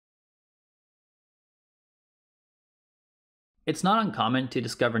It's not uncommon to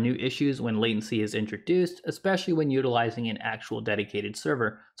discover new issues when latency is introduced, especially when utilizing an actual dedicated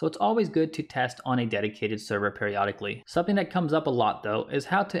server, so it's always good to test on a dedicated server periodically. Something that comes up a lot though is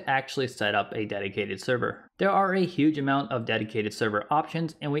how to actually set up a dedicated server. There are a huge amount of dedicated server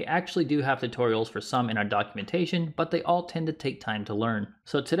options, and we actually do have tutorials for some in our documentation, but they all tend to take time to learn.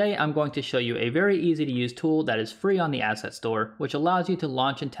 So today I'm going to show you a very easy to use tool that is free on the Asset Store, which allows you to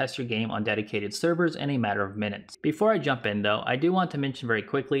launch and test your game on dedicated servers in a matter of minutes. Before I jump in though, I do want to mention very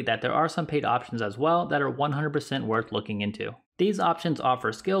quickly that there are some paid options as well that are 100% worth looking into. These options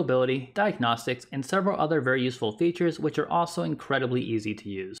offer scalability, diagnostics, and several other very useful features which are also incredibly easy to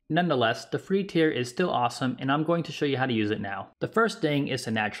use. Nonetheless, the free tier is still awesome, and I'm going to show you how to use it now. The first thing is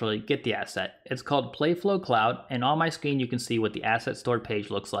to naturally get the asset. It's called PlayFlow Cloud, and on my screen you can see what the asset store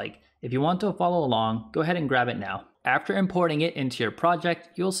page looks like. If you want to follow along, go ahead and grab it now. After importing it into your project,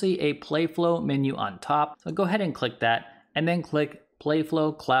 you'll see a PlayFlow menu on top, so go ahead and click that, and then click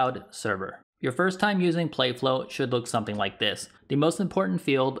PlayFlow Cloud Server. Your first time using PlayFlow should look something like this. The most important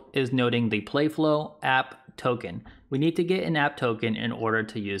field is noting the PlayFlow app token. We need to get an app token in order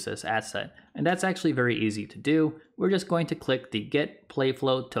to use this asset, and that's actually very easy to do. We're just going to click the Get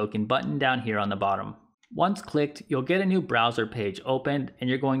PlayFlow Token button down here on the bottom. Once clicked, you'll get a new browser page opened,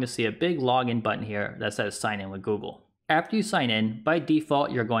 and you're going to see a big login button here that says sign in with Google. After you sign in, by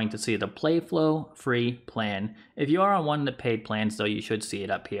default you're going to see the PlayFlow free plan. If you are on one of the paid plans though, you should see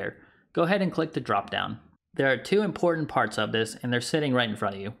it up here. Go ahead and click the drop down. There are two important parts of this, and they're sitting right in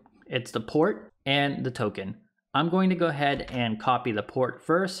front of you. It's the port and the token. I'm going to go ahead and copy the port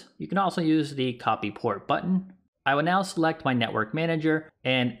first. You can also use the copy port button. I will now select my network manager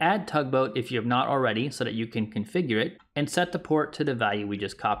and add Tugboat if you have not already so that you can configure it and set the port to the value we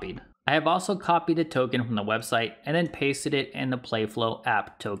just copied. I have also copied the token from the website and then pasted it in the PlayFlow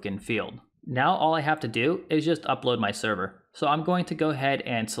app token field. Now all I have to do is just upload my server. So I'm going to go ahead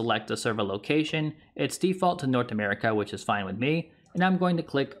and select the server location. It's default to North America, which is fine with me, and I'm going to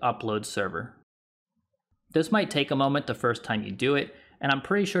click Upload Server. This might take a moment the first time you do it, and I'm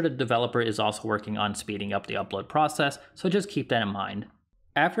pretty sure the developer is also working on speeding up the upload process, so just keep that in mind.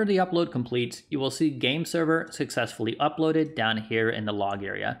 After the upload completes, you will see Game Server successfully uploaded down here in the log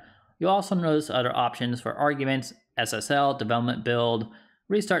area. You'll also notice other options for arguments, SSL, development build,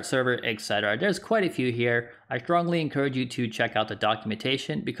 restart server, etc. There's quite a few here. I strongly encourage you to check out the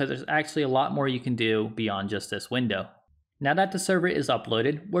documentation because there's actually a lot more you can do beyond just this window. Now that the server is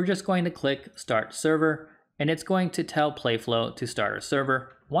uploaded, we're just going to click Start Server, and it's going to tell PlayFlow to start a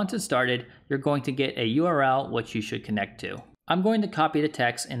server. Once it's started, you're going to get a URL which you should connect to. I'm going to copy the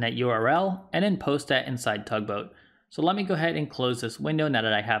text in that URL and then post that inside Tugboat. So let me go ahead and close this window now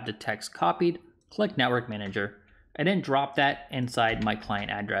that I have the text copied, click Network Manager, and then drop that inside my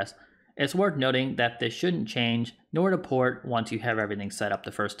client address. It's worth noting that this shouldn't change, nor the port once you have everything set up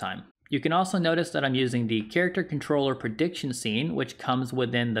the first time. You can also notice that I'm using the character controller prediction scene, which comes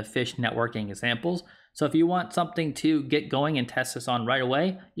within the fish networking examples. So if you want something to get going and test this on right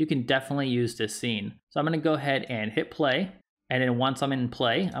away, you can definitely use this scene. So I'm going to go ahead and hit play, and then once I'm in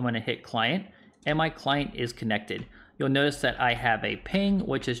play, I'm going to hit client, and my client is connected. You'll notice that I have a ping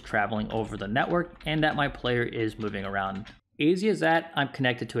which is traveling over the network and that my player is moving around. Easy as that, I'm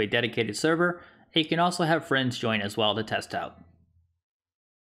connected to a dedicated server. You can also have friends join as well to test out.